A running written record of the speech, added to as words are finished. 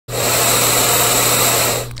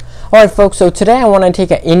Alright folks, so today I want to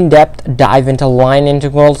take an in-depth dive into line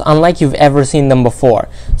integrals unlike you've ever seen them before.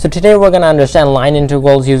 So today we're going to understand line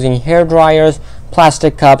integrals using hair dryers,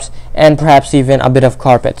 plastic cups, and perhaps even a bit of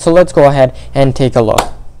carpet. So let's go ahead and take a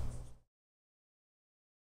look.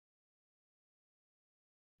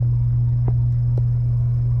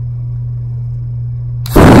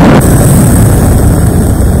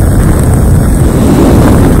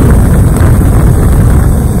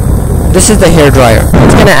 This is the hair dryer.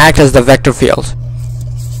 It's going to act as the vector field.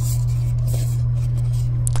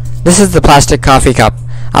 This is the plastic coffee cup,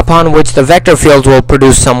 upon which the vector field will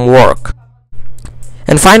produce some work.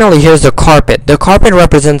 And finally, here's the carpet. The carpet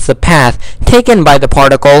represents the path taken by the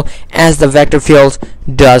particle as the vector field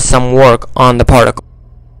does some work on the particle.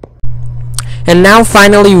 And now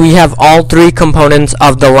finally we have all three components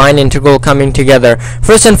of the line integral coming together.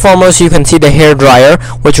 First and foremost, you can see the hair dryer,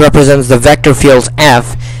 which represents the vector field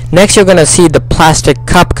F. Next, you're going to see the plastic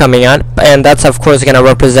cup coming out, and that's of course going to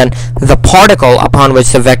represent the particle upon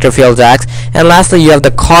which the vector field acts. And lastly, you have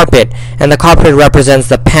the carpet, and the carpet represents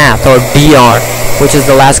the path, or dr, which is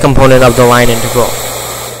the last component of the line integral.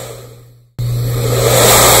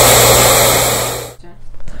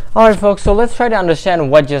 Alright folks, so let's try to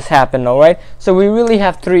understand what just happened. Alright, so we really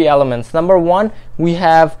have three elements. Number one, we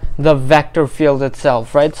have the vector field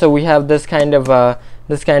itself, right? So we have this kind of a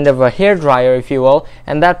hair dryer, if you will,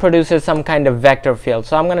 and that produces some kind of vector field.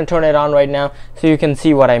 So I'm going to turn it on right now so you can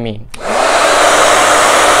see what I mean.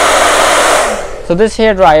 So this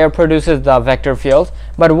hair dryer produces the vector field,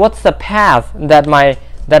 but what's the path that my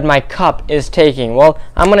cup is taking? Well,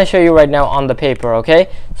 I'm going to show you right now on the paper. Okay,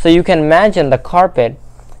 so you can imagine the carpet.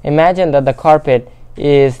 Imagine that the carpet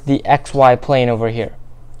is the XY plane over here.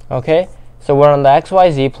 Okay, so we're on the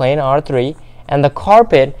XYZ plane, R3, and the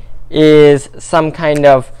carpet is acts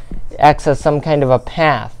as some kind of a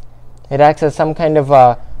path. It acts as some kind of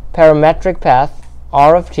a parametric path,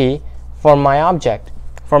 R of t, for my object,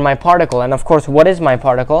 for my particle. And of course, what is my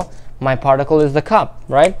particle? My particle is the cup,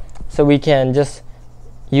 right? So we can just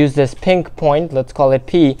use this pink point, let's call it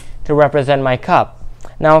P, to represent my cup.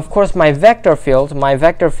 Now of course my vector field, my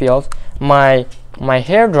hair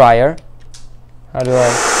dryer,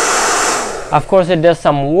 of course it does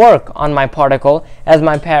some work on my particle as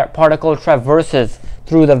my particle traverses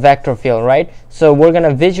through the vector field, right? So we're going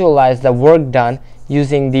to visualize the work done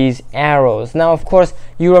using these arrows. Now of course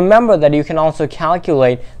you remember that you can also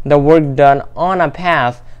calculate the work done on a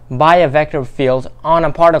path by a vector field on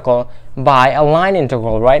a particle by a line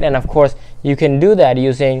integral, right? And of course you can do that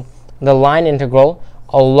using the line integral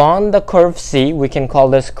along the curve C. We can call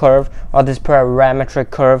this curve, or this parametric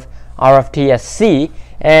curve, R of t, as C,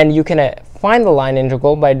 and you can find the line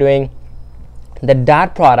integral by doing the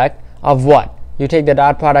dot product of what? You take the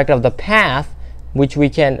dot product of the path, which we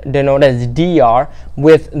can denote as dr,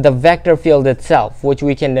 with the vector field itself, which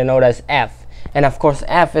we can denote as F. And of course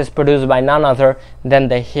F is produced by none other than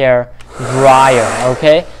the hair dryer.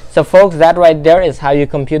 Okay, so folks, that right there is how you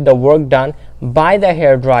compute the work done by the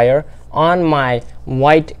hair dryer on my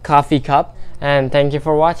white coffee cup. And thank you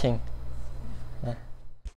for watching.